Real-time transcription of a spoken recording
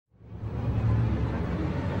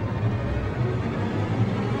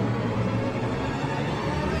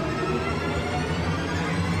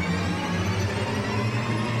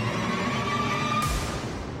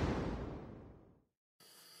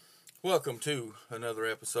Welcome to another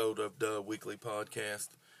episode of the Weekly Podcast.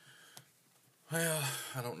 Well,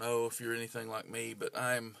 I don't know if you're anything like me, but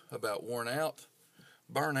I'm about worn out,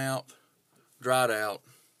 burnt out, dried out,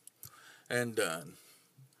 and done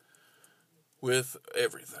with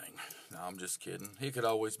everything. No, I'm just kidding. It could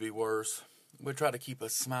always be worse. We try to keep a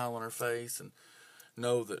smile on our face and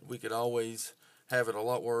know that we could always have it a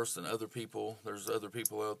lot worse than other people. There's other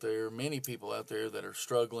people out there, many people out there that are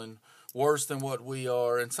struggling worse than what we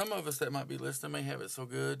are. And some of us that might be listening may have it so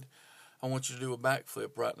good. I want you to do a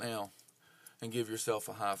backflip right now and give yourself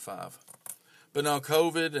a high five. But now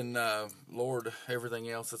COVID and Lord, everything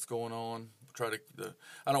else that's going on. I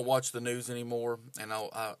don't watch the news anymore, and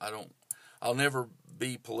I'll never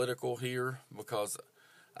be political here because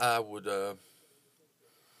I would.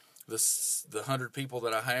 The 100 people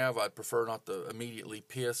that I have, I'd prefer not to immediately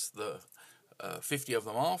piss the 50 of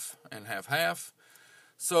them off and have half.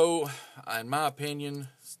 So, in my opinion,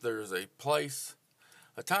 there's a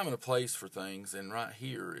time and a place for things, and right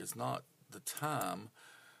here is not the time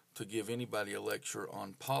to give anybody a lecture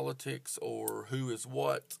on politics or who is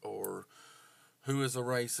what or who is a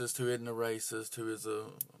racist, who isn't a racist, who is the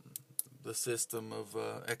system of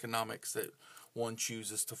economics that one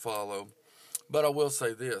chooses to follow. But I will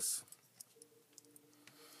say this.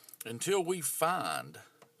 Until we find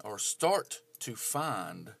or start to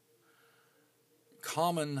find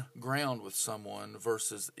common ground with someone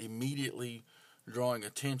versus immediately drawing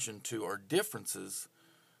attention to our differences,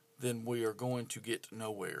 then we are going to get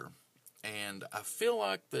nowhere. And I feel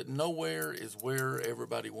like that nowhere is where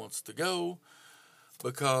everybody wants to go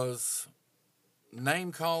because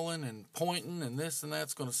name calling and pointing and this and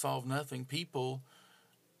that's going to solve nothing. People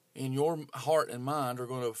in your heart and mind are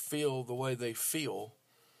going to feel the way they feel.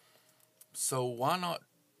 So why not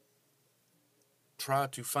try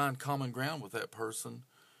to find common ground with that person?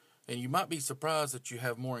 And you might be surprised that you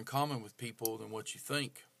have more in common with people than what you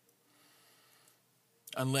think.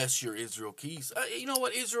 Unless you're Israel Keys. You know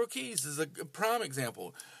what? Israel Keys is a prime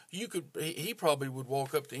example. He probably would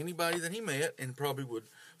walk up to anybody that he met and probably would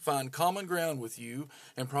find common ground with you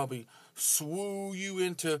and probably swoo you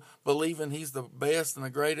into believing he's the best and the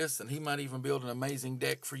greatest, and he might even build an amazing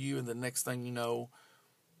deck for you, and the next thing you know,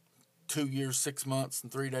 2 years, 6 months,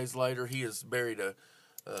 and 3 days later, he has buried a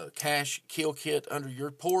cash kill kit under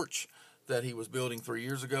your porch that he was building 3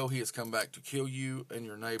 years ago. He has come back to kill you and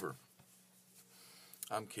your neighbor.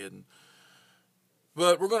 I'm kidding.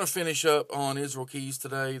 But we're going to finish up on Israel Keys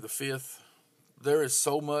today, the 5th. There is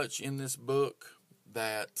so much in this book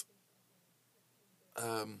that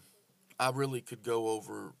I really could go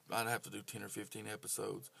over. I'd have to do 10 or 15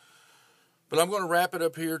 episodes. But I'm going to wrap it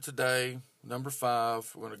up here today. Number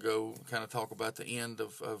 5, we're going to go kind of talk about the end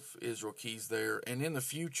of Israel Keys there. And in the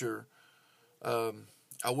future, I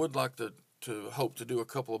would like to hope to do a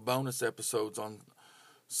couple of bonus episodes on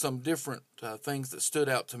some different things that stood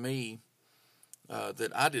out to me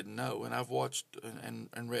that I didn't know. And I've watched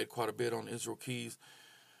and read quite a bit on Israel Keys.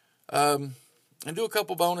 And do a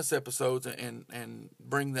couple bonus episodes and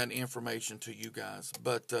bring that information to you guys.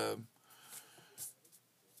 But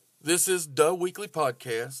this is The Weekly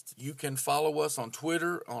Podcast. You can follow us on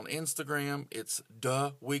Twitter, on Instagram. It's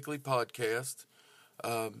The Weekly Podcast.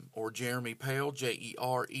 Or Jeremy Pale, Jeremy,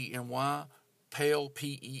 Pale,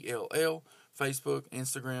 Pell. Facebook,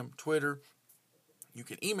 Instagram, Twitter. You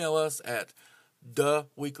can email us at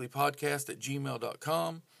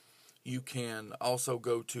theweeklypodcast@gmail.com. You can also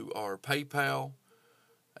go to our PayPal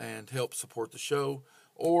and help support the show.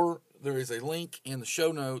 Or there is a link in the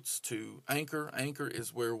show notes to Anchor. Anchor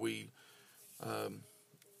is where we all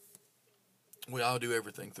do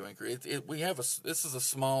everything through Anchor. This is a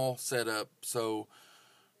small setup, so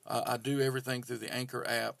I do everything through the Anchor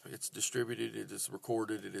app. It's distributed, it is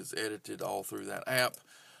recorded, it is edited all through that app.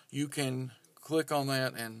 You can click on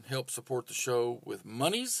that and help support the show with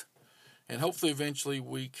monies. And hopefully eventually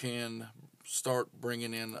we can start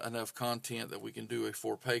bringing in enough content that we can do a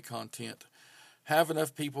for-pay content. Have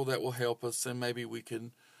enough people that will help us, and maybe we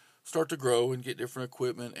can start to grow and get different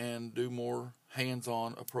equipment and do more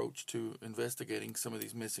hands-on approach to investigating some of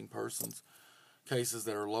these missing persons cases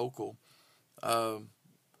that are local.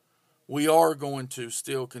 We are going to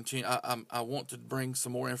still continue. I want to bring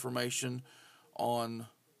some more information on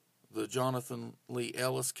the Jonathan Lee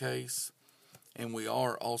Ellis case, and we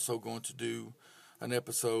are also going to do an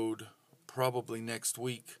episode probably next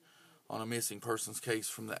week on a missing persons case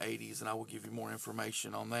from the 80s, and I will give you more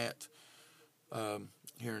information on that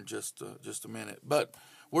here in just a minute. But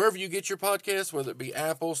wherever you get your podcast, whether it be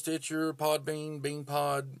Apple, Stitcher, Podbean,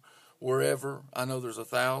 BeanPod, wherever, I know there's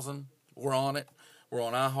 1,000. We're on it. We're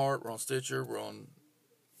on iHeart, we're on Stitcher, we're on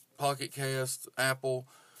Pocket Cast, Apple,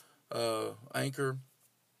 Anchor.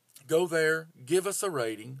 Go there, give us a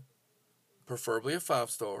rating, preferably a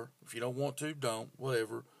 5-star. If you don't want to, don't.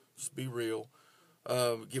 Whatever. Just be real.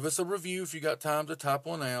 Give us a review if you got time to type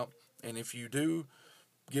one out. And if you do,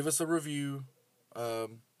 give us a review.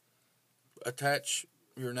 Attach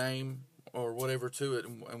your name or whatever to it,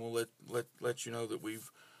 and we'll let you know that we've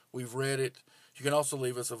read it. You can also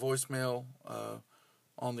leave us a voicemail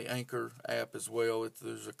on the Anchor app as well.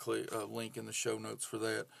 There's a link in the show notes for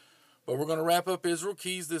that. But we're going to wrap up Israel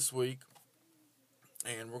Keys this week,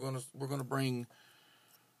 and we're going to bring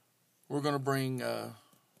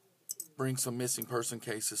some missing person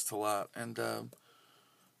cases to light. And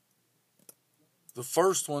the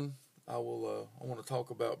first one I want to talk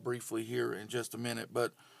about briefly here in just a minute.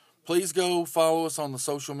 But please go follow us on the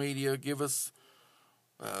social media. Give us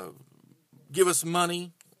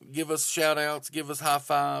money. Give us shout outs. Give us high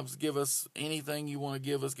fives. Give us anything you want to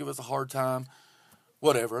give us. Give us a hard time.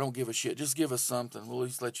 Whatever. I don't give a shit. Just give us something. We'll at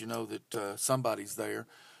least let you know that somebody's there.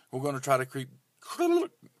 We're going to try to creep. We're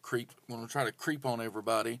going to try to creep on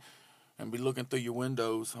everybody and be looking through your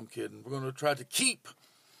windows. I'm kidding. We're going to try to keep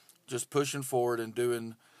just pushing forward and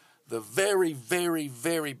doing the very, very,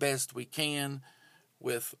 very best we can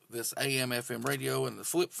with this AM/FM radio and the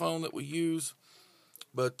flip phone that we use.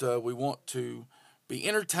 But we want to be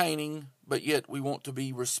entertaining, but yet we want to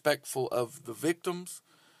be respectful of the victims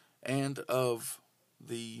and of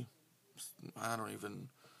the,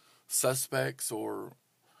 suspects, or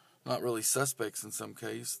not really suspects in some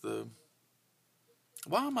case.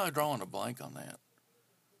 Why am I drawing a blank on that?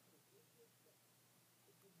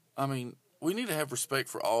 I mean, we need to have respect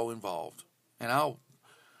for all involved. And I'll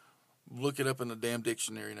look it up in the damn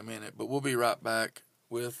dictionary in a minute. But we'll be right back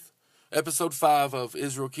with episode 5 of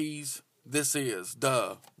Israel Keys. This is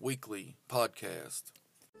the Weekly Podcast.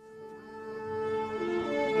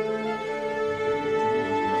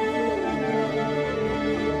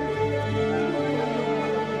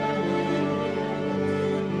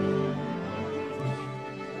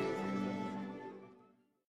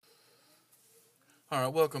 All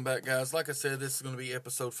right, welcome back, guys. Like I said, this is going to be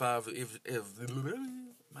episode 5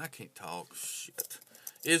 I can't talk. Shit.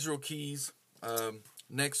 Israel Keys.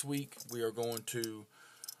 Next week, we are going to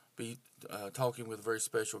be talking with a very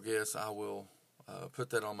special guest. I will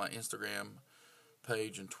put that on my Instagram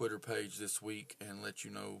page and Twitter page this week and let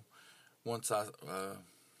you know once I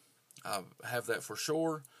have that for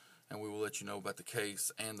sure, and we will let you know about the case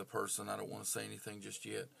and the person. I don't want to say anything just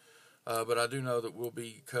yet. But I do know that we'll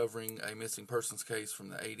be covering a missing persons case from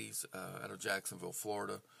the 80s out of Jacksonville,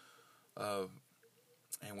 Florida.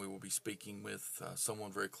 And we will be speaking with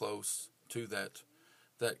someone very close to that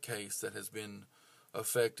case that has been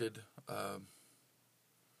affected and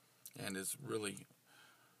has really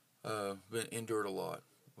been endured a lot,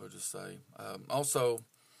 we'll just say. Also,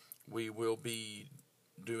 we will be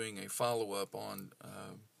doing a follow-up on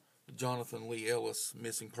Jonathan Lee Ellis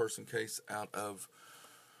missing person case out of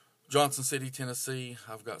Johnson City, Tennessee.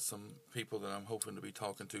 I've got some people that I'm hoping to be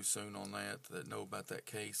talking to soon on that know about that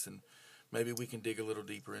case, and maybe we can dig a little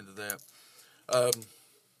deeper into that.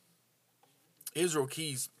 Israel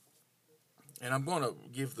Keys, and I'm going to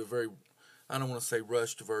give I don't want to say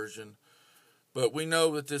rushed version, but we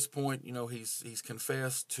know at this point, he's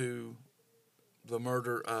confessed to the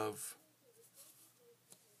murder of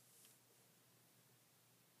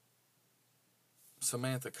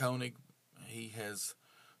Samantha Koenig. He has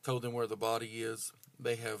told them where the body is.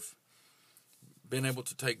 They have been able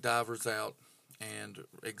to take divers out, and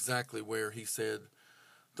exactly where he said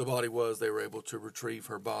the body was, they were able to retrieve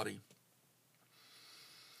her body.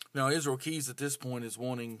 Now, Israel Keys at this point is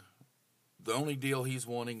the only deal he's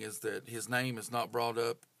wanting is that his name is not brought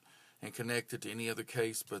up and connected to any other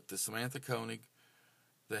case but the Samantha Koenig,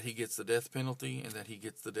 that he gets the death penalty, and that he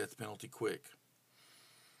gets the death penalty quick.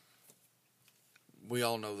 We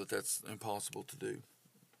all know that that's impossible to do.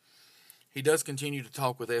 He does continue to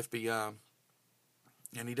talk with FBI,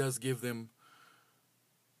 and he does give them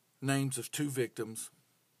names of 2 victims.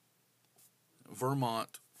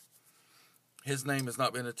 Vermont. His name has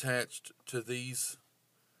not been attached to these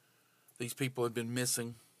people had been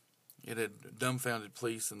missing. It had dumbfounded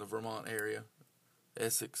police in the Vermont area,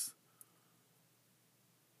 Essex.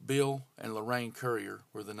 Bill and Lorraine Currier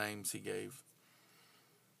were the names he gave.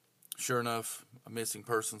 Sure enough, a missing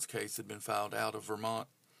persons case had been filed out of Vermont.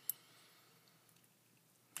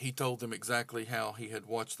 He told them exactly how he had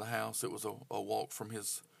watched the house. It was a walk from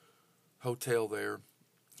his hotel there.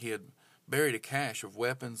 He had buried a cache of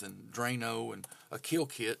weapons and Drano and a kill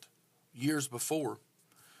kit years before,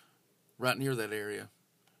 right near that area.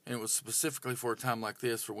 And it was specifically for a time like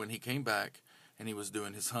this, for when he came back and he was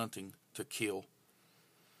doing his hunting to kill.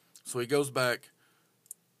 So he goes back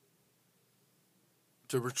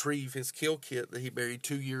to retrieve his kill kit that he buried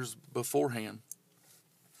 2 years beforehand.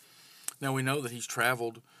 Now we know that he's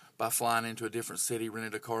traveled by flying into a different city,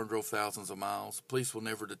 rented a car, and drove thousands of miles. Police will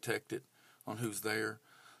never detect it on who's there.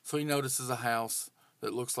 So he notices a house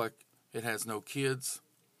that looks like it has no kids,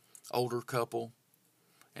 older couple,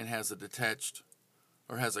 and has a attached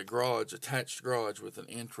garage with an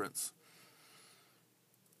entrance.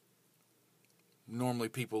 Normally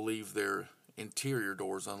people leave their interior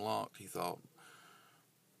doors unlocked, he thought.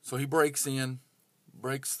 So he breaks in,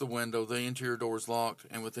 breaks the window, the interior door is locked,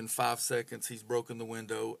 and within 5 seconds he's broken the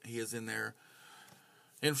window. He is in there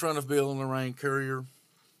in front of Bill and Lorraine Currier.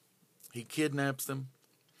 He kidnaps them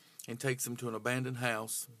and takes them to an abandoned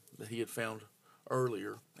house that he had found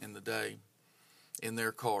earlier in the day in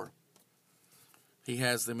their car. He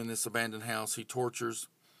has them in this abandoned house. He tortures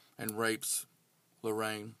and rapes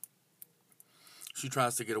Lorraine. She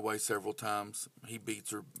tries to get away several times. He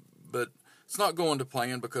beats her, but it's not going to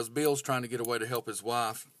plan because Bill's trying to get away to help his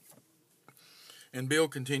wife. And Bill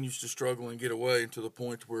continues to struggle and get away to the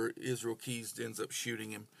point where Israel Keyes ends up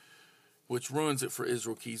shooting him, which ruins it for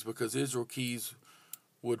Israel Keyes because Israel Keyes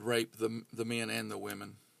would rape the men and the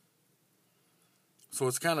women. So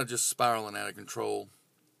it's kind of just spiraling out of control.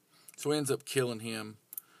 So he ends up killing him.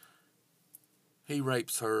 He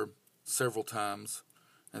rapes her several times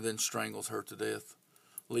and then strangles her to death.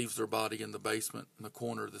 Leaves their body in the basement in the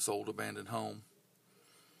corner of this old abandoned home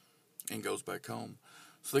and goes back home.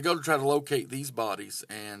 So they go to try to locate these bodies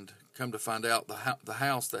and come to find out the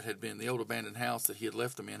house that had been, the old abandoned house that he had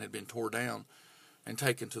left them in had been torn down and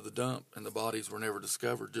taken to the dump, and the bodies were never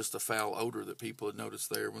discovered, just a foul odor that people had noticed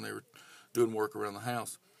there when they were doing work around the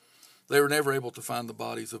house. They were never able to find the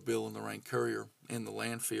bodies of Bill and Lorraine Currier in the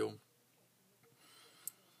landfill.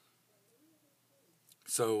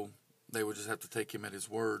 So they would just have to take him at his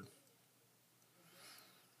word.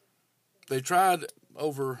 They tried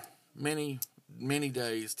over many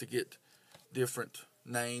days to get different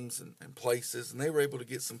names and places, and they were able to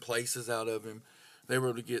get some places out of him. They were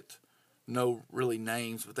able to get no really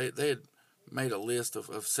names, but they had made a list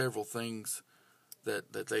of several things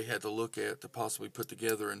that they had to look at to possibly put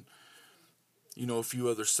together, and a few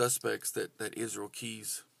other suspects that Israel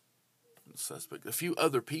Keyes a few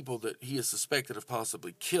other people that he is suspected of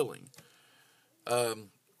possibly killing. But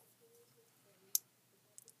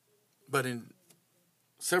in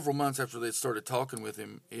several months after they started talking with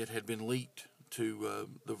him, it had been leaked to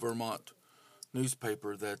the Vermont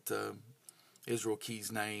newspaper that Israel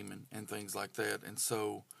Keyes' name and things like that. And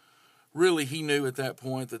so really he knew at that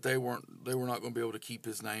point that they were not going to be able to keep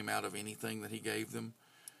his name out of anything that he gave them.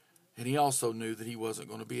 And he also knew that he wasn't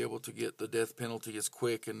going to be able to get the death penalty as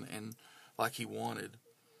quick and like he wanted.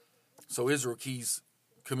 So Israel Keyes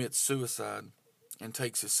commits suicide and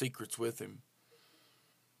takes his secrets with him.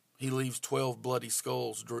 He leaves 12 bloody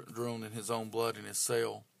skulls drawn in his own blood in his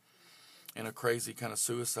cell and a crazy kind of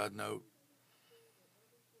suicide note.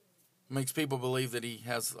 Makes people believe that he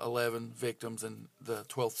has 11 victims and the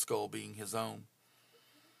 12th skull being his own.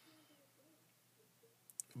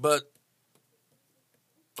 But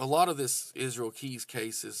a lot of this Israel Keyes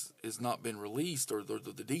case is not been released, or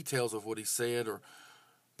the details of what he said, or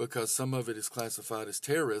because some of it is classified as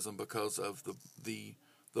terrorism because of the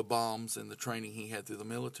bombs and the training he had through the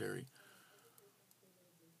military.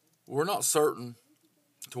 We're not certain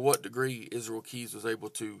to what degree Israel Keyes was able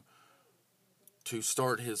to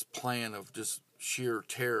start his plan of just sheer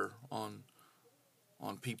terror on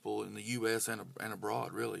people in the U.S. and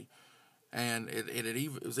abroad, really. And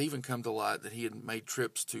it was even come to light that he had made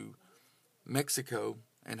trips to Mexico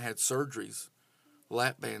and had surgeries,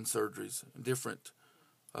 lap band surgeries, different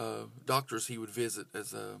doctors he would visit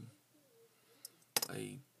as a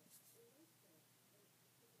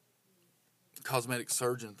cosmetic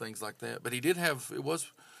surgeon, things like that. But it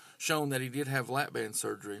was shown that he did have lap band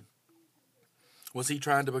surgery. Was he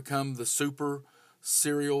trying to become the super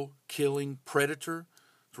serial killing predator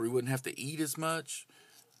so he wouldn't have to eat as much?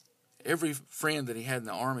 Every friend that he had in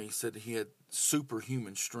the army said that he had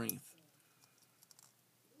superhuman strength.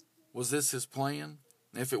 Was this his plan?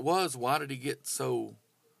 And if it was, why did he get so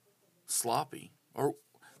sloppy? Or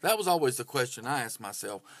that was always the question I asked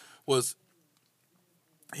myself, was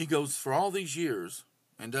he goes for all these years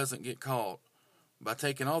and doesn't get caught by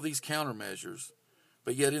taking all these countermeasures,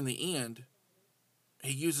 but yet in the end,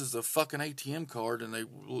 he uses a fucking ATM card and they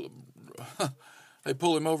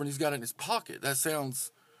pull him over and he's got it in his pocket. That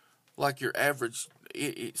sounds like your average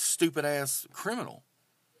stupid-ass criminal.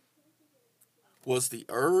 Was the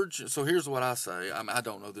urge... So here's what I say. I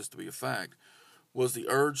don't know this to be a fact. Was the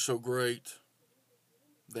urge so great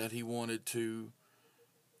that he wanted to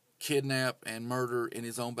kidnap and murder in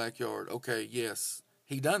his own backyard. Okay, yes,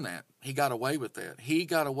 he done that. He got away with that. He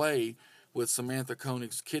got away with Samantha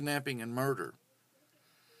Koenig's kidnapping and murder.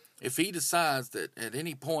 If he decides that at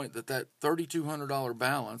any point that $3,200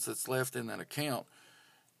 balance that's left in that account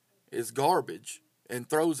is garbage and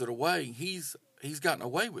throws it away, he's gotten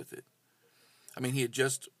away with it. I mean, he had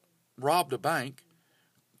just robbed a bank.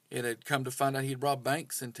 It had come to find out he had robbed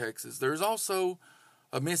banks in Texas. There's also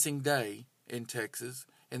a missing day in Texas,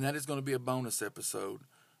 and that is going to be a bonus episode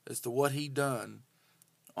as to what he done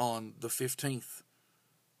on the 15th,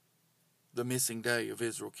 the missing day of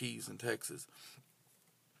Israel Keys in Texas.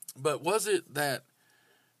 But was it that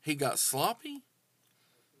he got sloppy?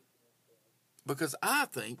 Because I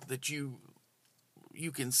think that you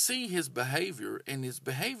can see his behavior, and his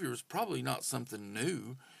behavior is probably not something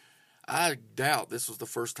new. I doubt this was the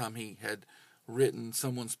first time he had written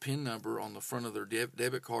someone's PIN number on the front of their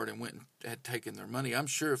debit card and went and had taken their money. I'm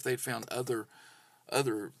sure if they'd found other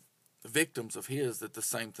victims of his that the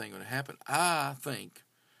same thing would happen. I think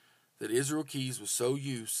that Israel Keys was so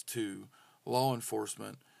used to law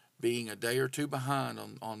enforcement being a day or two behind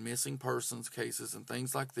on missing persons cases and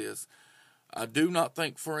things like this. I do not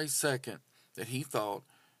think for a second that he thought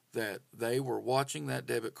that they were watching that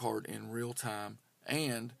debit card in real time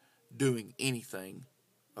and doing anything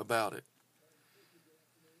about it,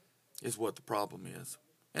 is what the problem is.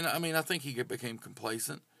 And I mean, I think he became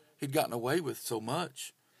complacent. He'd gotten away with so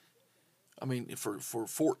much. I mean, for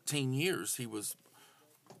 14 years, he was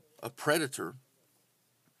a predator.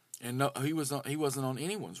 And no, he wasn't on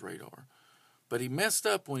anyone's radar. But he messed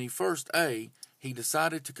up when he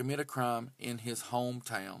decided to commit a crime in his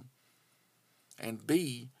hometown. And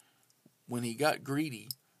B, when he got greedy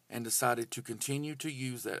and decided to continue to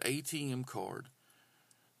use that ATM card.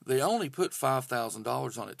 They only put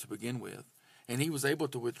 $5,000 on it to begin with. And he was able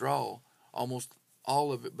to withdraw almost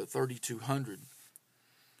all of it but $3,200.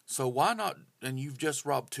 So why not, and you've just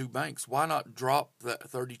robbed two banks, why not drop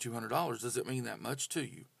that $3,200? Does it mean that much to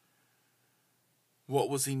you? What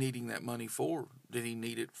was he needing that money for? Did he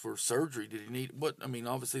need it for surgery? Did he need what? I mean,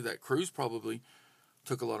 obviously that cruise probably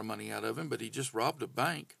took a lot of money out of him, but he just robbed a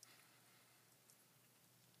bank.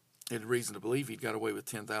 He had reason to believe he'd got away with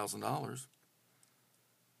 $10,000.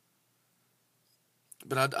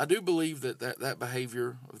 But I do believe that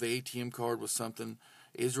behavior of the ATM card was something.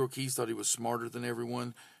 Israel Keys thought he was smarter than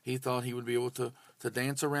everyone. He thought he would be able to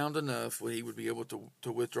dance around enough where he would be able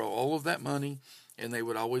to withdraw all of that money, and they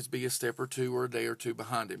would always be a step or two or a day or two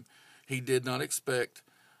behind him. He did not expect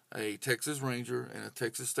a Texas Ranger and a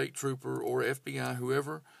Texas State Trooper or FBI,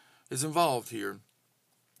 whoever is involved here,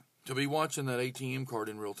 to be watching that ATM card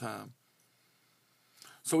in real time.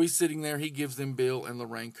 So he's sitting there. He gives them Bill and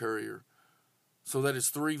Lorraine Currier. So that is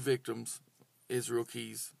 3 victims Israel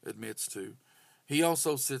Keys admits to. He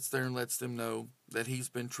also sits there and lets them know that he's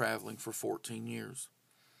been traveling for 14 years.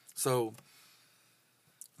 So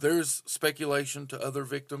there's speculation to other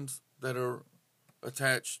victims that are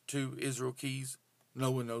attached to Israel Keys.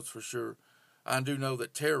 No one knows for sure. I do know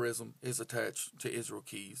that terrorism is attached to Israel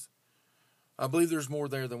Keys. I believe there's more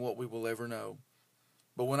there than what we will ever know.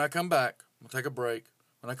 But when I come back, we'll take a break.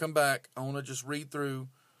 When I come back, I want to just read through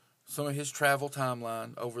some of his travel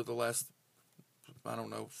timeline over the last,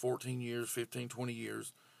 14 years, 15, 20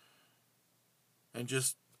 years, and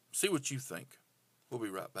just see what you think. We'll be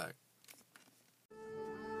right back.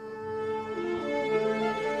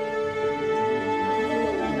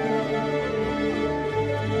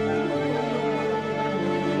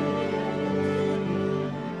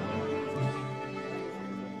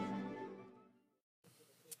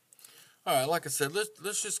 All right, like I said,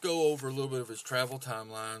 let's just go over a little bit of his travel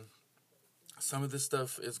timeline. Some of this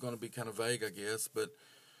stuff is going to be kind of vague, I guess, but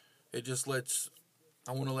it just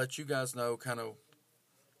I want to let you guys know kind of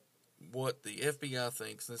what the FBI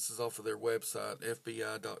thinks. This is off of their website,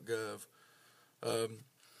 fbi.gov.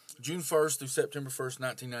 June 1st through September 1st,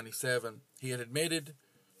 1997, he had admitted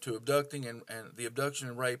to abducting and the abduction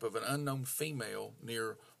and rape of an unknown female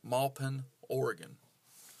near Maupin, Oregon.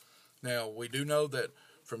 Now, we do know that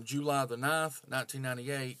from July the 9th,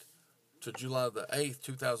 1998, to July the 8th,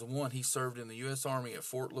 2001, he served in the U.S. Army at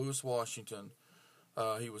Fort Lewis, Washington.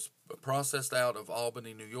 He was processed out of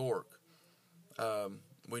Albany, New York.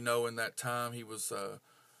 We know in that time he was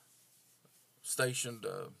stationed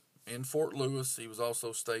in Fort Lewis. He was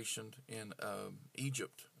also stationed in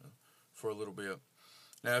Egypt for a little bit.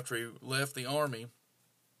 Now, after he left the Army,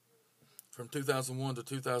 from 2001 to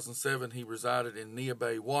 2007, he resided in Neah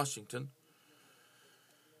Bay, Washington.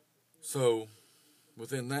 So,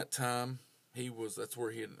 within that time, that's where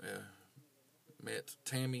he had met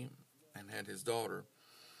Tammy and had his daughter.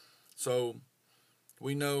 So,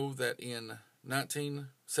 We know that in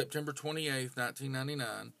September 28th,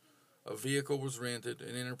 1999, a vehicle was rented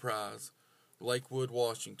in Enterprise, Lakewood,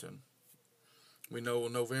 Washington. We know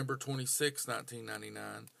on November 26,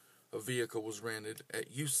 1999, a vehicle was rented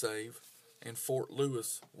at USAVE in Fort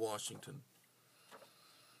Lewis, Washington.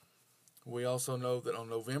 We also know that on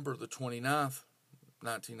November the 29th,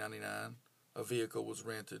 1999, a vehicle was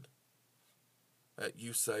rented at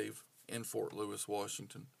USAVE in Fort Lewis,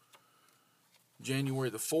 Washington. January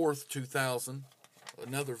the 4th, 2000,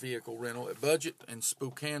 another vehicle rental at Budget in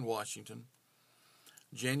Spokane, Washington.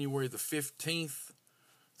 January the 15th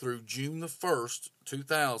through June the 1st,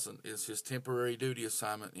 2000 is his temporary duty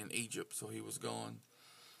assignment in Egypt, so he was gone.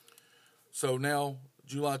 So now,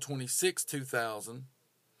 July 26, 2000,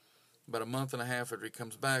 about a month and a half after he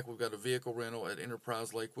comes back, we've got a vehicle rental at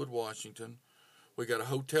Enterprise Lakewood, Washington. We got a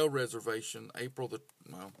hotel reservation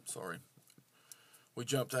we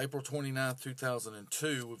jumped to April 29,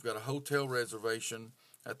 2002. We've got a hotel reservation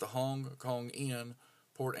at the Hong Kong Inn,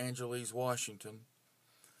 Port Angeles, Washington.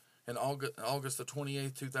 And August the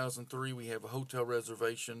 28th, 2003, we have a hotel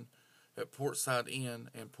reservation at Portside Inn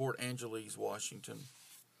in Port Angeles, Washington.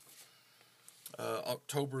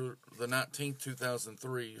 October the 19th,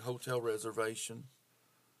 2003, hotel reservation,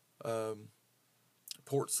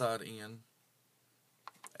 Portside Inn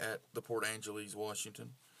at the Port Angeles,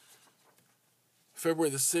 Washington. February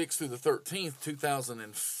the 6th through the 13th,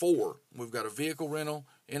 2004, we've got a vehicle rental,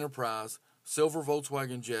 Enterprise, silver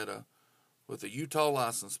Volkswagen Jetta with a Utah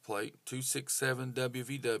license plate,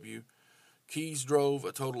 267WVW. Keys drove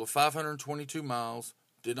a total of 522 miles,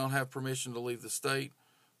 did not have permission to leave the state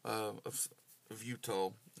of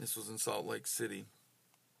Utah. This was in Salt Lake City.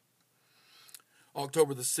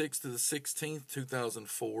 October the 6th to the 16th,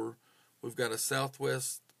 2004, we've got a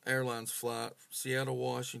Southwest Airlines flight, Seattle,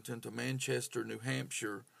 Washington to Manchester, New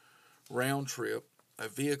Hampshire, round trip, a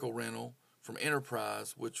vehicle rental from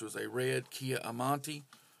Enterprise, which was a red Kia Amante,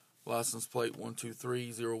 license plate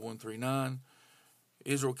 1230139.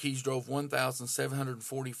 Israel Keys drove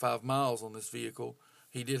 1,745 miles on this vehicle.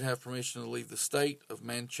 He did have permission to leave the state of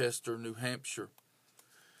Manchester, New Hampshire.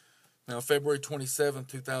 Now, February 27,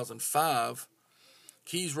 2005,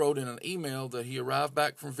 Keys wrote in an email that he arrived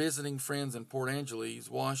back from visiting friends in Port Angeles,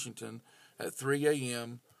 Washington at 3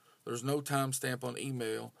 a.m. There's no timestamp on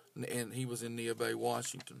email, and he was in Neah Bay,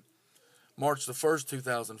 Washington. March the 1st,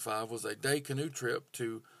 2005 was a day canoe trip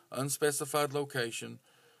to unspecified location,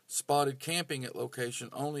 spotted camping at location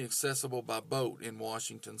only accessible by boat in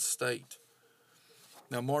Washington State.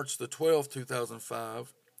 Now, March the 12th,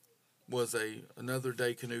 2005 was another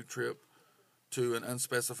day canoe trip to an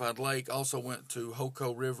unspecified lake, also went to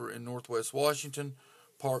Hoko River in northwest Washington,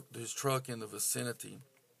 parked his truck in the vicinity.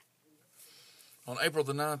 On April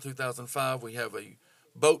the 9th, 2005, we have a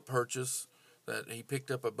boat purchase that he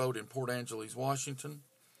picked up a boat in Port Angeles, Washington.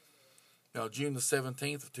 Now, June the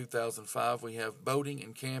 17th of 2005, we have boating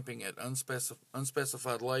and camping at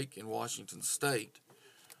unspecified lake in Washington State.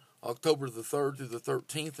 October the 3rd through the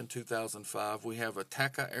 13th in 2005, we have a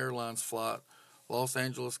TACA Airlines flight, Los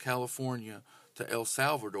Angeles, California to El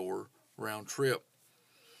Salvador, round trip.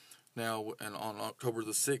 Now, and on October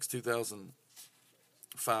the 6th,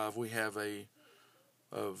 2005, we have a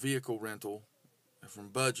vehicle rental from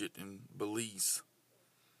Budget in Belize.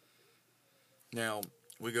 Now,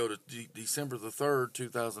 we go to December the 3rd,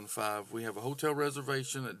 2005. We have a hotel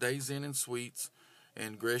reservation at Days Inn and Suites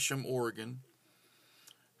in Gresham, Oregon.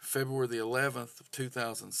 February the 11th of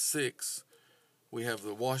 2006, we have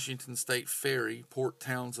the Washington State Ferry, Port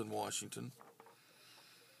Townsend, Washington.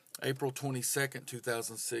 April 22nd,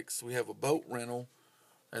 2006, we have a boat rental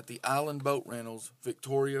at the Island Boat Rentals,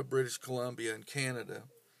 Victoria, British Columbia, in Canada.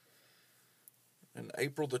 And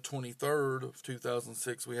April the 23rd of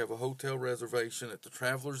 2006, we have a hotel reservation at the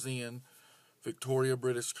Travelers Inn, Victoria,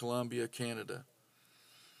 British Columbia, Canada.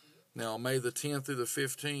 Now, May the 10th through the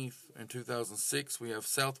 15th in 2006, we have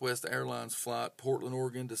Southwest Airlines flight, Portland,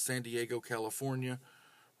 Oregon to San Diego, California,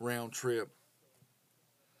 round trip.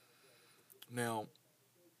 Now,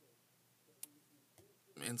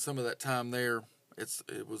 in some of that time there,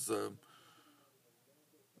 it was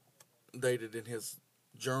dated in his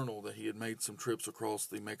journal that he had made some trips across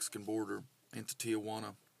the Mexican border into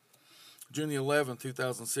Tijuana. June the 11th,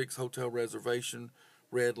 2006, hotel reservation,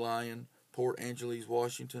 Red Lion, Port Angeles,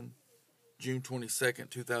 Washington. June 22nd,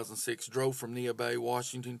 2006, drove from Neah Bay,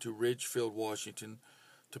 Washington to Ridgefield, Washington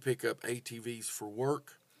to pick up ATVs for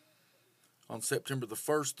work. On September the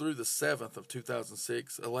 1st through the 7th of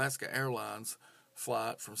 2006, Alaska Airlines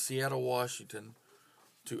flight from Seattle, Washington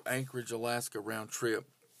to Anchorage, Alaska, round trip.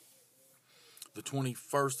 the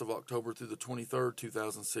 21st of October through the 23rd,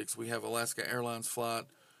 2006, we have Alaska Airlines flight,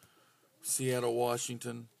 Seattle,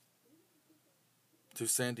 Washington to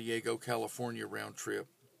San Diego, California round trip.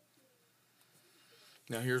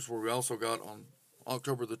 Now here's where we also got on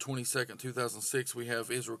October the 22nd, 2006, we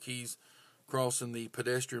have Israel Keys crossing the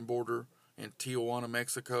pedestrian border in Tijuana,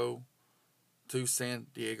 Mexico to San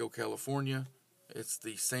Diego, California. It's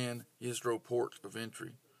the San Ysidro port of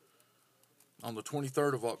entry. On the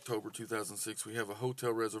 23rd of October 2006, we have a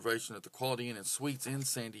hotel reservation at the Quality Inn and Suites in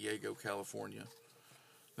San Diego, California.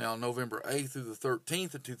 Now, on November 8th through the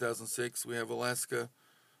 13th of 2006, we have Alaska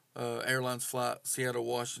Airlines flight, Seattle,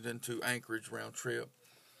 Washington to Anchorage round trip.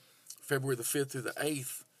 February the 5th through the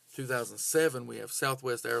 8th, 2007, we have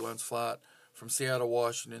Southwest Airlines flight from Seattle,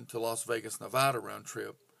 Washington to Las Vegas, Nevada round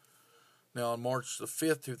trip. Now, on March the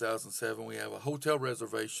 5th, 2007, we have a hotel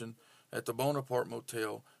reservation at the Bonaparte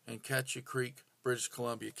Motel in Catchy Creek, British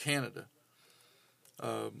Columbia, Canada.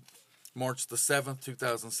 March the 7th,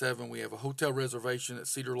 2007, we have a hotel reservation at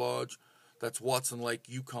Cedar Lodge. That's Watson Lake,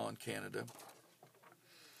 Yukon, Canada.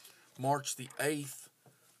 March the 8th,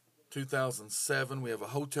 2007, we have a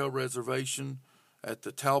hotel reservation at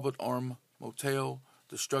the Talbot Arm Motel,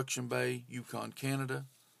 Destruction Bay, Yukon, Canada.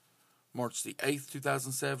 March the 8th,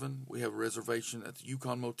 2007, we have a reservation at the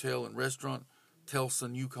Yukon Motel and Restaurant,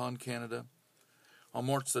 Telson, Yukon, Canada. On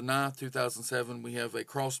March the 9th, 2007, we have a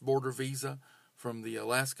cross-border visa from the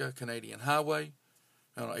Alaska Canadian Highway.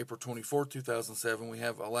 And on April 24th, 2007, we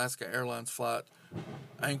have Alaska Airlines flight,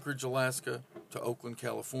 Anchorage, Alaska to Oakland,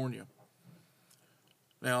 California.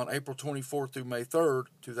 Now, on April 24th through May 3rd,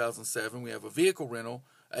 2007, we have a vehicle rental,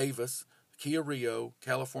 Avis, Kia Rio,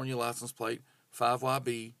 California license plate,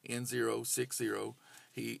 5YB N060.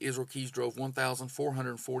 Israel Keys drove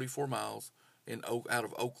 1,444 miles out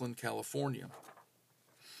of Oakland, California.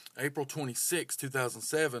 April 26,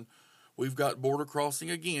 2007, we've got border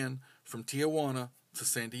crossing again from Tijuana to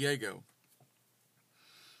San Diego.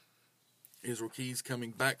 Israel Keys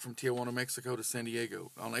coming back from Tijuana, Mexico to San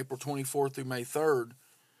Diego. On April 24th through May 3rd,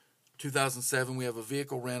 2007, we have a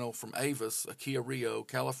vehicle rental from Avis, a Kia Rio,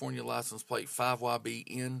 California license plate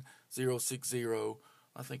 5YB N060.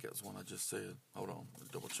 I think that's one I just said. Hold on, let me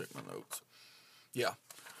double check my notes. Yeah,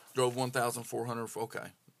 drove 1,400. Okay,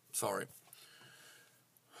 sorry.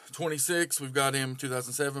 26, we've got him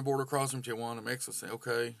 2007 border crossing Tijuana, Mexico.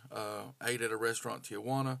 Okay, ate at a restaurant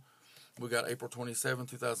Tijuana. We got April 27,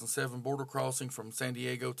 2007 border crossing from San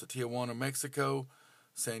Diego to Tijuana, Mexico,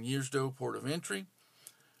 San Ysidro port of entry.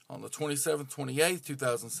 On the 27th, 28th,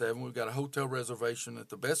 2007, we've got a hotel reservation at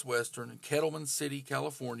the Best Western in Kettleman City,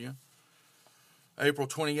 California. April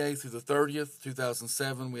 28th through the 30th,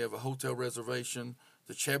 2007, we have a hotel reservation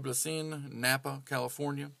at Cheblis Inn, Napa,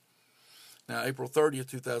 California. Now, April 30th,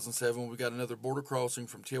 2007, we got another border crossing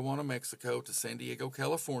from Tijuana, Mexico to San Diego,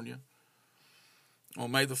 California.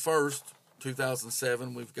 On May the 1st,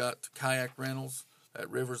 2007, we've got kayak rentals at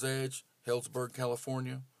River's Edge, Healdsburg,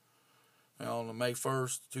 California. Now, on May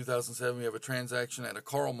 1st, 2007, we have a transaction at a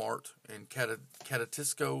Carl Mart in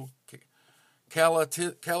Calistoga,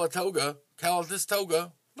 Calistoga,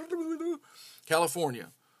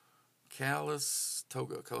 California.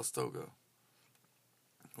 Calistoga.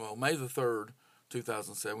 Well, May the 3rd,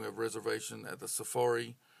 2007, we have a reservation at the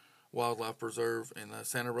Safari Wildlife Preserve in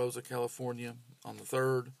Santa Rosa, California. On the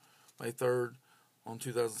 3rd, May 3rd, on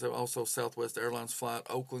 2007, also Southwest Airlines flight,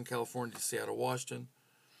 Oakland, California to Seattle, Washington.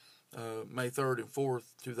 May 3rd and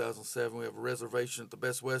 4th, 2007, we have a reservation at the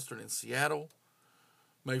Best Western in Seattle.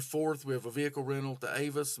 May 4th, we have a vehicle rental to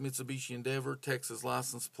Avis, Mitsubishi Endeavor, Texas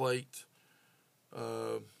license plate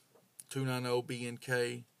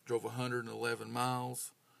 290BNK, drove 111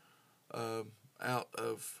 miles out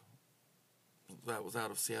of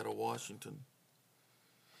Seattle, Washington.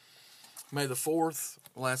 May the 4th,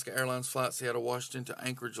 Alaska Airlines flight Seattle, Washington to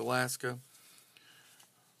Anchorage, Alaska.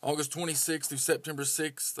 August 26th through September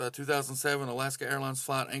 6th, 2007, Alaska Airlines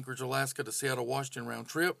flight Anchorage, Alaska to Seattle, Washington round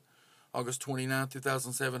trip. August 29th,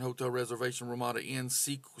 2007, hotel reservation Ramada Inn,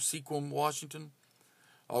 Sequim, Washington.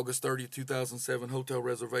 August 30th, 2007, hotel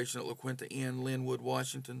reservation at La Quinta Inn, Linwood,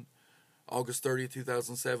 Washington. August 30th,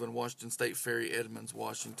 2007, Washington State Ferry, Edmonds,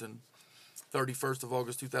 Washington. 31st of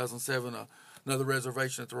August, 2007, another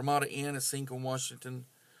reservation at the Ramada Inn at Sequim, Washington.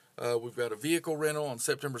 We've got a vehicle rental on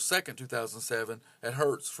September 2nd, 2007 at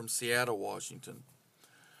Hertz from Seattle, Washington.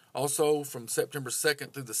 Also, from September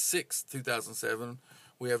 2nd through the 6th, 2007,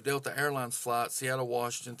 we have Delta Airlines flight Seattle,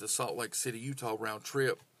 Washington to Salt Lake City, Utah round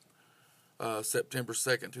trip. September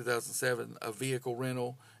 2nd, 2007, a vehicle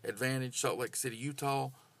rental, Advantage, Salt Lake City,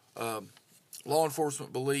 Utah. Law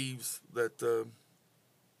enforcement believes that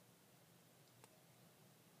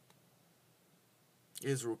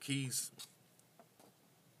Israel Keys.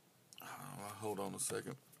 Hold on a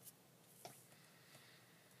second.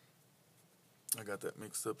 I got that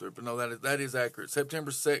mixed up there. But no, that is accurate.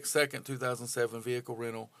 September 2nd, 2007, vehicle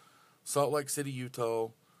rental. Salt Lake City, Utah.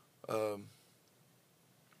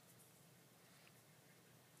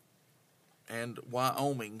 And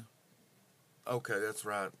Wyoming. Okay, that's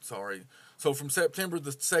right. Sorry. So from September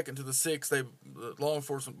the 2nd to the 6th, law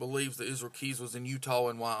enforcement believes that Israel Keys was in Utah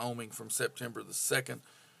and Wyoming from September the 2nd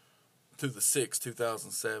to the 6th,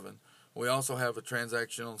 2007. We also have a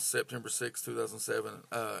transaction on September 6th, 2007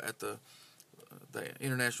 at the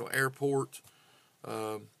international airport.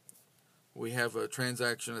 We have a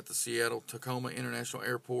transaction at the Seattle-Tacoma International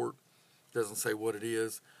Airport. Doesn't say what it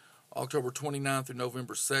is. October 29th through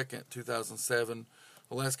November 2nd, 2007,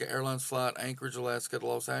 Alaska Airlines flight, Anchorage, Alaska to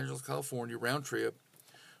Los Angeles, California, round trip.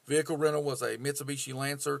 Vehicle rental was a Mitsubishi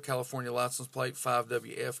Lancer, California license plate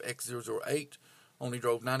 5WF-X008. Only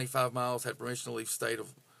drove 95 miles, had permission to leave state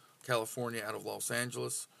of California out of Los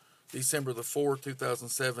Angeles. December the 4th,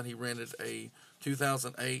 2007, he rented a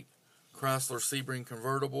 2008 Chrysler Sebring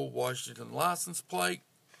convertible, Washington license plate,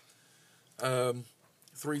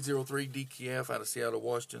 303 DKF out of Seattle,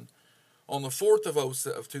 Washington. On the 4th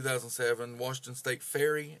of 2007, Washington State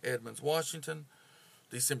Ferry, Edmonds, Washington.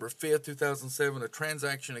 December 5th, 2007, a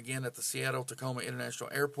transaction again at the Seattle-Tacoma International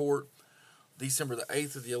Airport. December the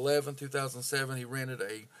 8th to the 11th, 2007, he rented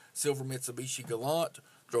a silver Mitsubishi Galant,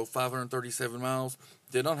 drove 537 miles,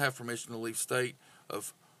 did not have permission to leave state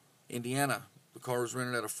of Indiana. The car was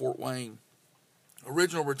rented out of Fort Wayne.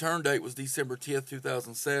 Original return date was December 10th,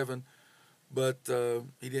 2007, but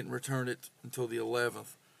he didn't return it until the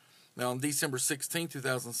 11th. Now, on December 16,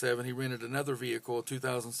 2007, he rented another vehicle, a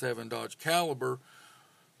 2007 Dodge Caliber,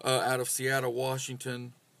 out of Seattle,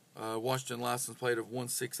 Washington. Washington license plate of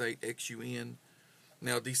 168XUN.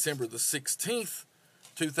 Now, December the 16th,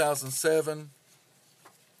 2007,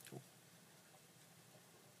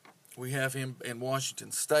 we have him in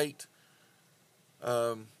Washington State.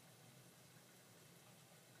 Let's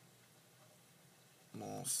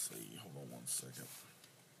see. Hold on one second.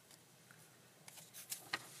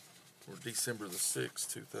 For December the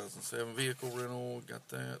 6th, 2007, vehicle rental, got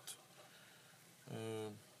that.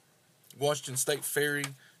 Washington State Ferry,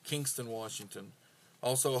 Kingston, Washington.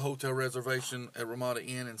 Also a hotel reservation at Ramada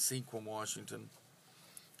Inn in Sequim, Washington.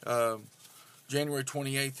 January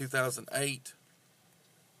 28, 2008,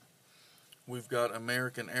 we've got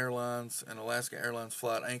American Airlines and Alaska Airlines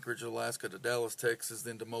flight, Anchorage, Alaska to Dallas, Texas,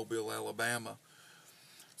 then to Mobile, Alabama.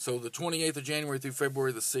 So the 28th of January through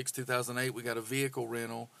February the 6th, 2008, we got a vehicle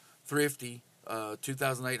rental, thrifty,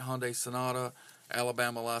 2008 Hyundai Sonata,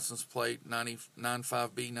 Alabama license plate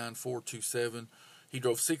 95B9427. He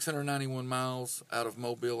drove 691 miles out of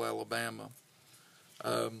Mobile, Alabama.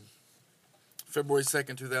 February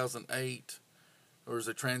 2nd, 2008, there was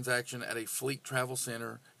a transaction at a Fleet Travel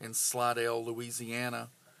Center in Slidell, Louisiana.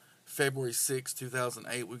 February 6,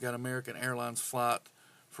 2008, we got American Airlines flight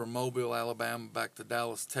from Mobile, Alabama back to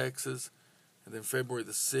Dallas, Texas. And then February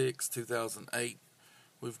the 6th, 2008,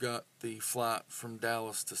 we've got the flight from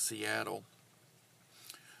Dallas to Seattle.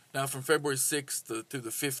 Now, from February 6th to the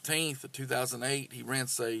 15th of 2008, he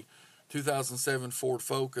rents a 2007 Ford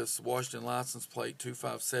Focus, Washington license plate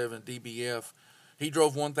 257 DBF. He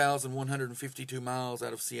drove 1,152 miles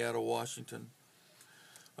out of Seattle, Washington.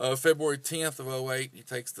 February 10th of 2008, he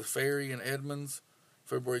takes the ferry in Edmonds.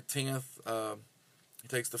 February 10th, he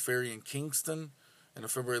takes the ferry in Kingston. And on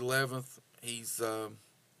February 11th, he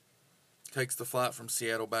takes the flight from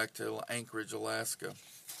Seattle back to Anchorage, Alaska.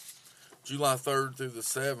 July 3rd through the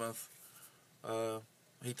 7th,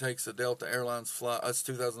 he takes a Delta Airlines flight, that's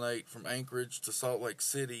 2008, from Anchorage to Salt Lake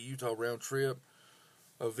City, Utah round trip,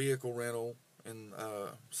 a vehicle rental in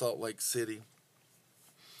Salt Lake City.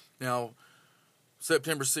 Now,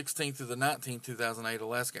 September 16th through the 19th, 2008,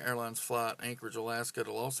 Alaska Airlines flight, Anchorage, Alaska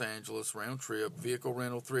to Los Angeles, round trip, vehicle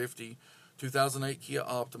rental, thrifty, 2008 Kia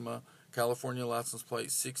Optima, California license plate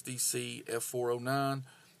 60C F409.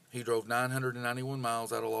 He drove 991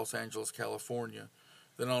 miles out of Los Angeles, California.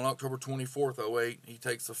 Then on October 24th, 2008, he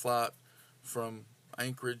takes a flight from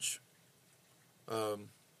Anchorage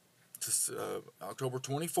October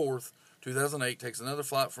 24th, 2008, takes another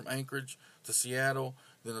flight from Anchorage to Seattle.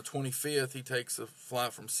 Then the 25th, he takes a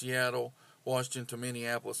flight from Seattle, Washington to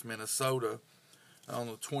Minneapolis, Minnesota. On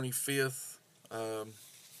the 25th,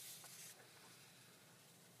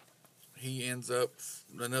 he ends up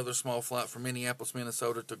another small flight from Minneapolis,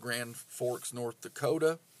 Minnesota to Grand Forks, North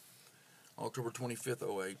Dakota, October 25th,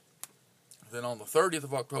 2008. Then on the 30th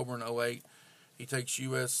of October in 2008, he takes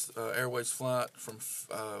U.S. Airways flight from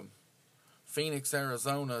Phoenix,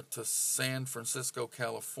 Arizona to San Francisco,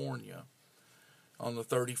 California. On the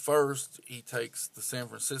 31st, he takes the San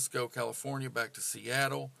Francisco, California back to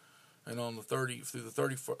Seattle. And on the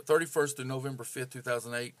 31st to November 5th,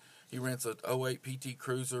 2008, he rents a '08 PT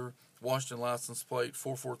Cruiser, Washington license plate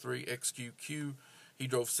 443XQQ. He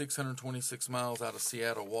drove 626 miles out of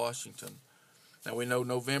Seattle, Washington. Now we know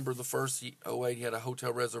November the 1st, '08, he had a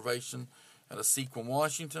hotel reservation at Sequim,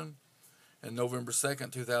 Washington. And November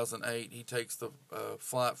 2nd, 2008, he takes the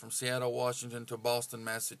flight from Seattle, Washington to Boston,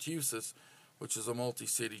 Massachusetts, which is a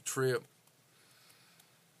multi-city trip.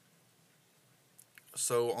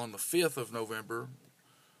 So on the 5th of November,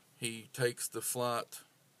 he takes the flight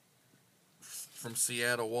from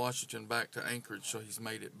Seattle, Washington back to Anchorage, so he's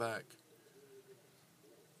made it back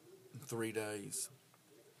in 3 days.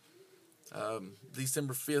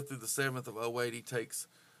 December 5th through the 7th of '08, he takes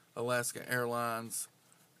Alaska Airlines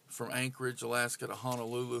from Anchorage, Alaska to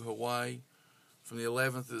Honolulu, Hawaii. From the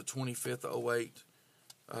 11th to the 25th of '08,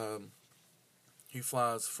 he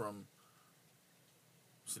flies from,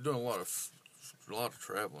 he's doing a lot of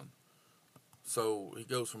traveling. So he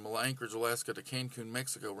goes from Anchorage, Alaska to Cancun,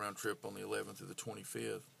 Mexico round trip on the 11th to the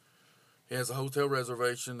 25th. He has a hotel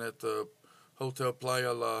reservation at the Hotel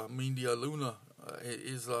Playa La Media Luna,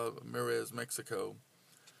 Isla Mujeres, Mexico.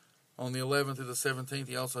 On the 11th to the 17th,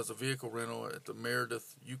 he also has a vehicle rental at the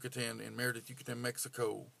Meredith, Yucatan,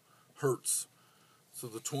 Mexico, Hertz. So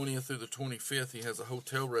the 20th through the 25th, he has a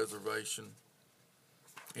hotel reservation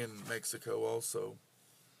in Mexico also.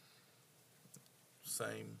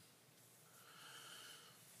 Same.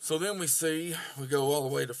 So then we go all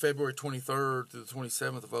the way to February 23rd to the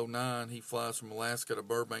 27th of '09. He flies from Alaska to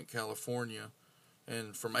Burbank, California.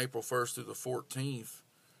 And from April 1st to the 14th,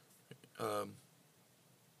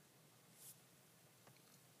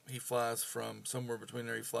 he flies from somewhere between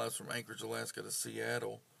there. He flies from Anchorage, Alaska to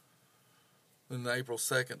Seattle. Then April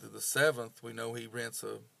 2nd to the 7th, we know he rents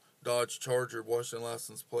a Dodge Charger, Washington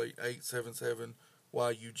license plate 877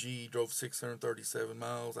 YUG, drove 637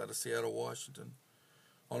 miles out of Seattle, Washington.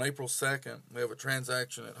 On April 2nd, we have a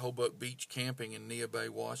transaction at Hobuck Beach Camping in Neah Bay,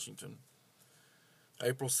 Washington.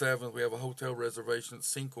 April 7th, we have a hotel reservation at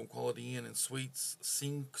Sequim Quality Inn and Suites,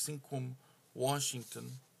 Sequim,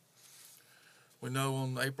 Washington. We know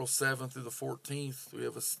on April 7th through the 14th, we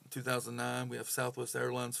have a 2009, we have Southwest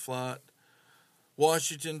Airlines flight,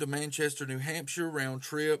 Washington to Manchester, New Hampshire, round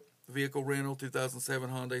trip, vehicle rental, 2007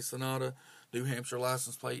 Hyundai Sonata, New Hampshire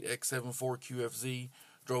license plate X74QFZ,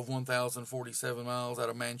 drove 1,047 miles out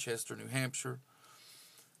of Manchester, New Hampshire.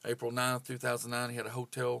 April 9th, 2009, he had a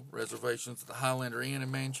hotel reservations at the Highlander Inn in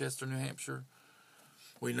Manchester, New Hampshire.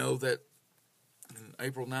 We know that on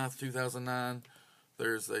April 9th, 2009,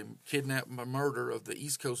 there's a murder of the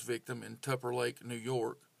East Coast victim in Tupper Lake, New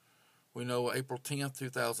York. We know April 10th,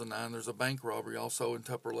 2009, there's a bank robbery also in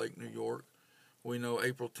Tupper Lake, New York. We know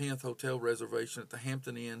April 10th, hotel reservation at the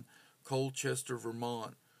Hampton Inn, Colchester,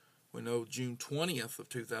 Vermont. We know June 20th of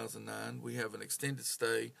 2009, we have an extended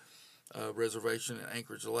stay reservation in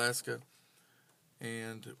Anchorage, Alaska.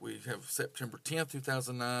 And we have September 10th,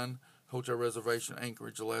 2009, hotel reservation in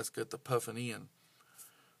Anchorage, Alaska at the Puffin Inn.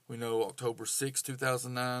 We know October 6th,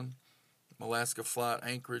 2009, Alaska flight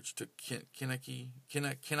Anchorage to Kenai,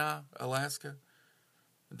 Alaska.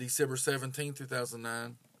 December 17th,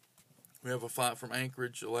 2009, we have a flight from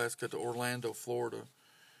Anchorage, Alaska to Orlando, Florida,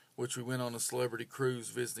 which we went on a celebrity cruise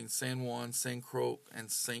visiting San Juan, San Croix,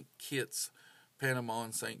 and St. Kitts, Panama,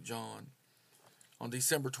 and St. John. On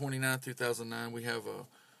December 29th, 2009, we have a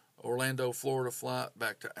Orlando, Florida flight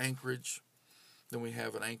back to Anchorage. Then we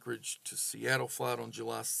have an Anchorage to Seattle flight on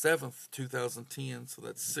July 7th, 2010, so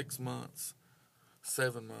that's 7 months.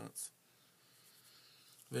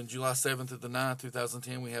 Then July 7th to the 9th,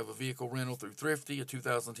 2010, we have a vehicle rental through Thrifty, a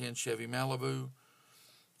 2010 Chevy Malibu,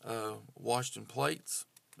 Washington plates,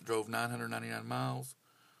 drove 999 miles.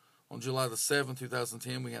 On July the 7th,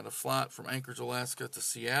 2010, we had a flight from Anchorage, Alaska to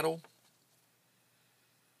Seattle.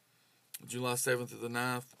 July 7th to the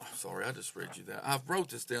 9th, sorry, I just read you that. I wrote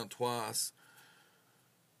this down twice.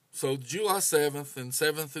 So July 7th and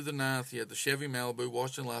 7th through the 9th, he had the Chevy Malibu,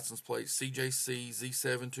 Washington license plate, CJC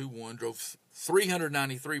Z721, drove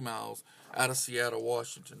 393 miles out of Seattle,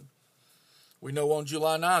 Washington. We know on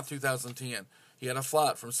July 9th, 2010, he had a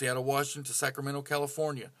flight from Seattle, Washington to Sacramento,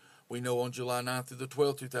 California. We know on July 9th through the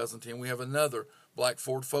 12th, 2010, we have another black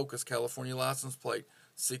Ford Focus, California license plate,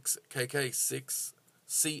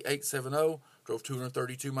 6KK6C870, drove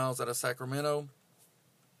 232 miles out of Sacramento.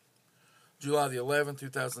 July the 11th,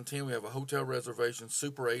 2010, we have a hotel reservation,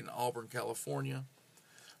 Super 8 in Auburn, California.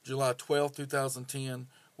 July 12th, 2010,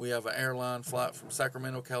 we have an airline flight from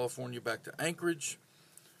Sacramento, California back to Anchorage.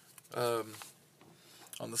 On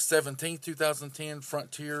the 17th, 2010,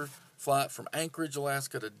 Frontier flight from Anchorage,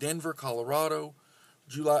 Alaska to Denver, Colorado.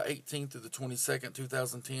 July 18th through the 22nd,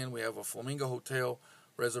 2010, we have a Flamingo Hotel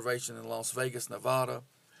reservation in Las Vegas, Nevada.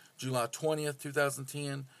 July 20th,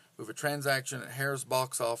 2010, we have a transaction at Harris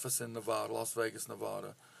Box Office in Nevada, Las Vegas,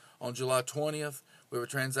 Nevada. On July 20th, we have a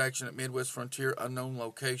transaction at Midwest Frontier, unknown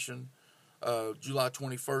location. July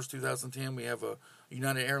 21st, 2010, we have a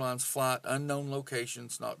United Airlines flight, unknown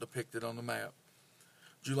locations, not depicted on the map.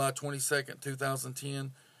 July 22nd,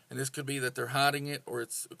 2010, and this could be that they're hiding it or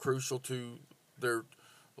it's crucial to their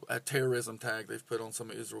terrorism tag they've put on some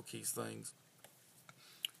of Israel Keys things.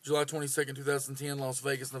 July 22nd, 2010, Las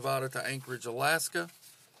Vegas, Nevada to Anchorage, Alaska.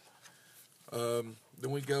 Then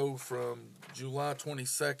we go from July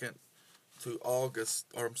 22nd to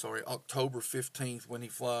October 15th when he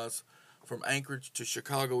flies from Anchorage to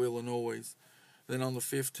Chicago, Illinois. Then on the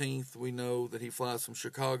 15th, we know that he flies from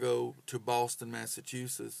Chicago to Boston,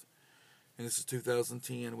 Massachusetts. And this is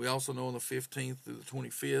 2010. We also know on the 15th through the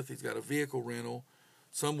 25th, he's got a vehicle rental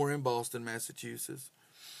somewhere in Boston, Massachusetts.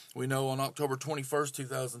 We know on October 21st,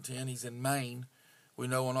 2010, he's in Maine. We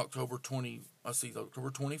know on October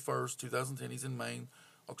 21st, 2010, he's in Maine.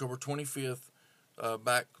 October 25th,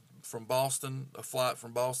 back from Boston, a flight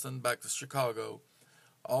from Boston back to Chicago.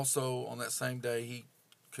 Also, on that same day, he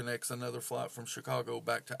connects another flight from Chicago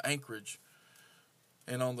back to Anchorage.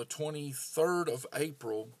 And on the 23rd of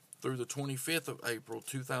April through the 25th of April,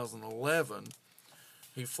 2011,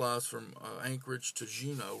 he flies from Anchorage to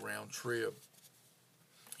Juneau round trip.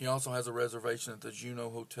 He also has a reservation at the Juneau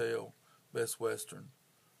Hotel, Best Western.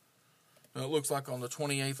 Now, it looks like on the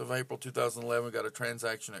 28th of April, 2011, we got a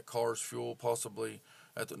transaction at Cars Fuel, possibly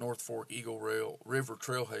at the North Fork Eagle River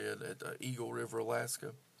Trailhead at Eagle River,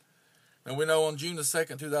 Alaska. Now, we know on June the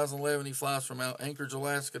 2nd, 2011, he flies from Anchorage,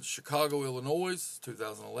 Alaska to Chicago, Illinois,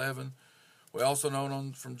 2011. We also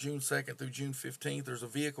know from June 2nd through June 15th, there's a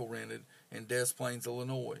vehicle rented in Des Plaines,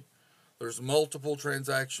 Illinois. There's multiple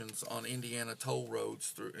transactions on Indiana toll roads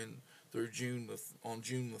through June the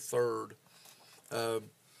 3rd.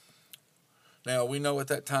 Now, we know at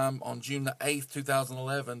that time, on June the 8th,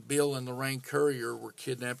 2011, Bill and Lorraine Currier were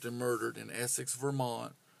kidnapped and murdered in Essex,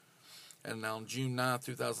 Vermont. And now on June 9th,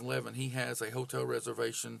 2011, he has a hotel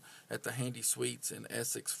reservation at the Handy Suites in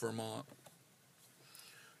Essex, Vermont.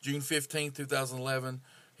 June 15th, 2011,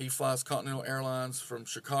 he flies Continental Airlines from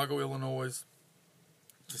Chicago, Illinois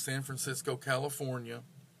to San Francisco, California.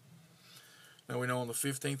 Now we know on the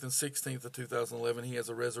 15th and 16th of 2011, he has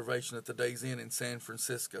a reservation at the Days Inn in San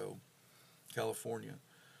Francisco, California.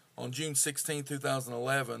 On June 16,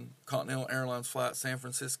 2011, Continental Airlines flight San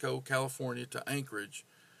Francisco, California to Anchorage.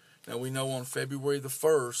 Now we know on February the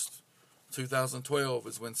 1st, 2012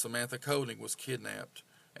 is when Samantha Koenig was kidnapped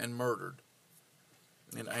and murdered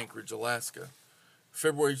in Anchorage, Alaska.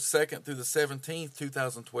 February 2nd through the 17th,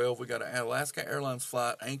 2012, we got an Alaska Airlines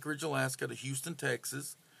flight, Anchorage, Alaska to Houston,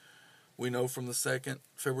 Texas. We know from the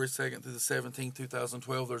February 2nd through the 17th,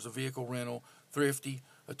 2012, there's a vehicle rental, Thrifty,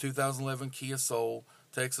 a 2011 Kia Soul,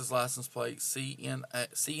 Texas license plate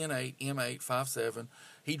CN8M857.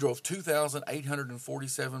 He drove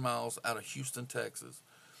 2,847 miles out of Houston, Texas.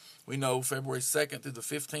 We know February 2nd through the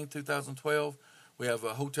 15th, 2012, we have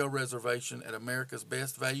a hotel reservation at America's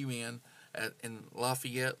Best Value Inn in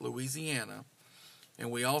Lafayette, Louisiana.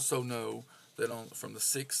 And we also know that from the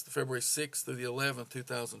February 6th through the 11th,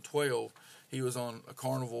 2012, he was on a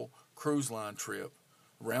Carnival Cruise Line trip,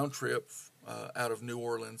 round trip out of New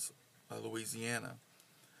Orleans, Louisiana.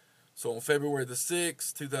 So on February the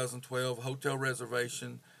 6th, 2012, hotel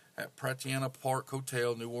reservation at Pratiana Park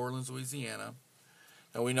Hotel, New Orleans, Louisiana.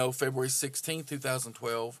 Now we know February 16th,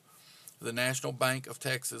 2012, the National Bank of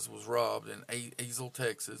Texas was robbed in Ezel,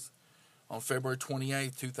 Texas. On February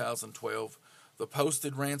 28th, 2012, the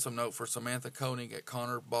posted ransom note for Samantha Koenig at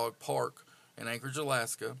Connor Bog Park in Anchorage,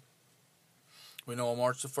 Alaska. We know on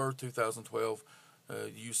March the 1st, 2012,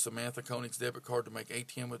 used Samantha Koenig's debit card to make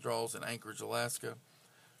ATM withdrawals in Anchorage, Alaska.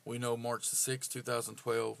 We know March the 6th,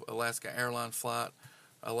 2012, Alaska Airline flight,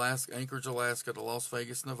 Anchorage, Alaska to Las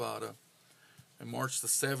Vegas, Nevada. And March the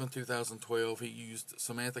 7th, 2012, he used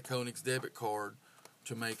Samantha Koenig's debit card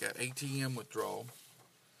to make an ATM withdrawal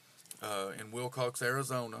in Wilcox,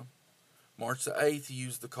 Arizona. March the 8th, he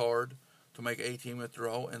used the card to make an ATM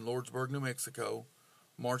withdrawal in Lordsburg, New Mexico.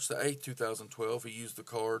 March the 8th, 2012, he used the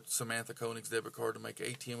card, Samantha Koenig's debit card, to make an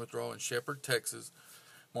ATM withdrawal in Shepherd, Texas.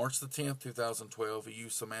 March the 10th, 2012, he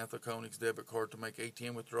used Samantha Koenig's debit card to make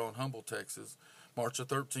ATM withdrawal in Humble, Texas. March the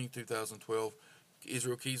 13th, 2012,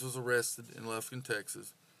 Israel Keys was arrested in Lufkin,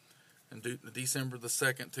 Texas. And December the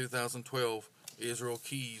 2nd, 2012, Israel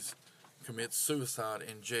Keys commits suicide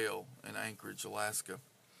in jail in Anchorage, Alaska.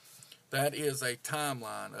 That is a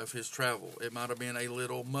timeline of his travel. It might have been a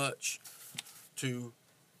little much to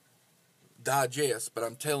digest, but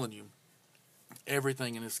I'm telling you,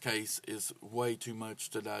 everything in this case is way too much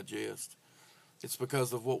to digest. It's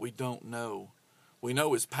because of what we don't know. We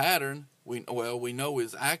know his pattern. We know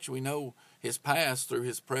his action. We know his past through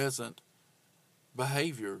his present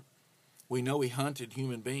behavior. We know he hunted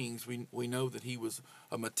human beings. We know that he was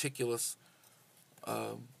a meticulous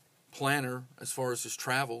planner as far as his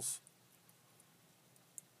travels.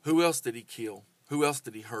 Who else did he kill? Who else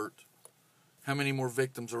did he hurt? How many more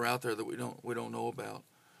victims are out there that we don't know about?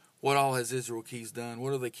 What all has Israel Keyes done?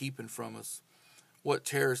 What are they keeping from us? What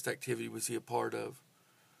terrorist activity was he a part of?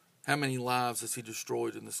 How many lives has he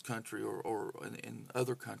destroyed in this country or in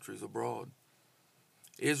other countries abroad?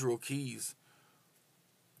 Israel Keyes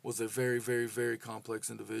was a very, very, very complex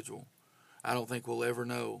individual. I don't think we'll ever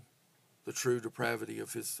know the true depravity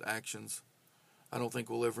of his actions. I don't think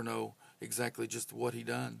we'll ever know exactly just what he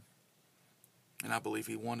done. And I believe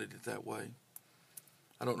he wanted it that way.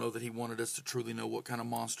 I don't know that he wanted us to truly know what kind of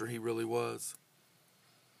monster he really was.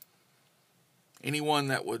 Anyone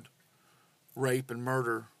that would rape and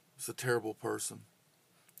murder is a terrible person.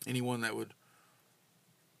 Anyone that would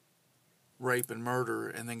rape and murder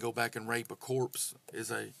and then go back and rape a corpse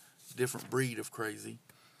is a different breed of crazy.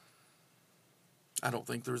 I don't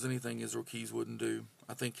think there's anything Israel Keyes wouldn't do.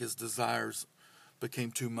 I think his desires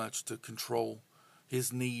became too much to control.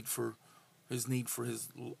 His need for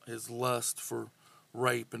his lust for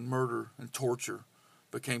rape and murder and torture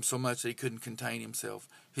became so much that he couldn't contain himself.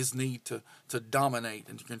 His need to dominate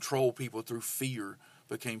and to control people through fear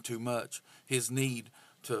became too much. His need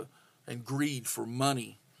and greed for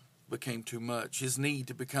money became too much. His need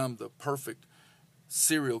to become the perfect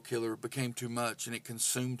serial killer became too much, and it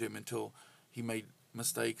consumed him until he made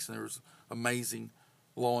mistakes, and there was amazing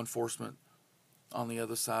law enforcement on the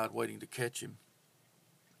other side waiting to catch him.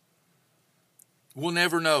 We'll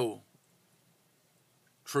never know,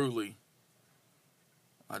 truly.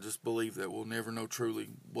 I just believe that we'll never know truly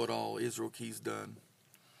what all Israel Keyes done.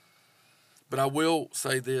 But I will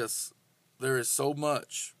say this, there is so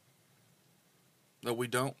much that we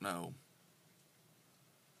don't know.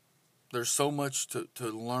 There's so much to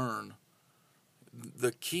learn.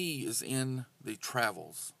 The key is in the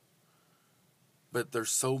travels, but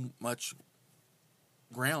there's so much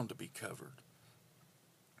ground to be covered.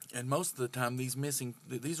 And most of the time, these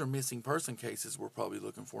are missing person cases we're probably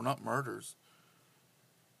looking for, not murders.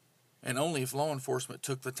 And only if law enforcement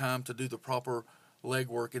took the time to do the proper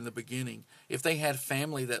legwork in the beginning. If they had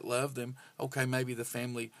family that loved them, okay, maybe the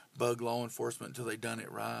family bugged law enforcement until they done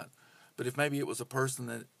it right. But if maybe it was a person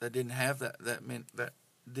that didn't have that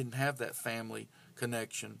didn't have that family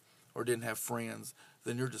connection or didn't have friends,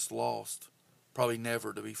 then you're just lost, probably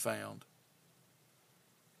never to be found.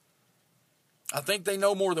 I think they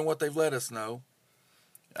know more than what they've let us know.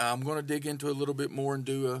 I'm going to dig into a little bit more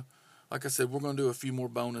and like I said, we're going to do a few more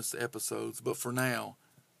bonus episodes. But for now,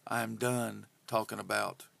 I'm done talking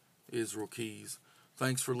about Israel Keyes.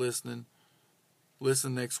 Thanks for listening.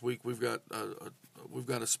 Listen next week. We've got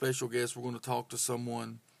a special guest. We're going to talk to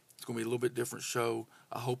someone. It's going to be a little bit different show.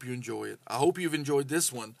 I hope you enjoy it. I hope you've enjoyed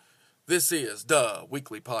this one. This is the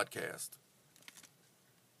Weekly Podcast.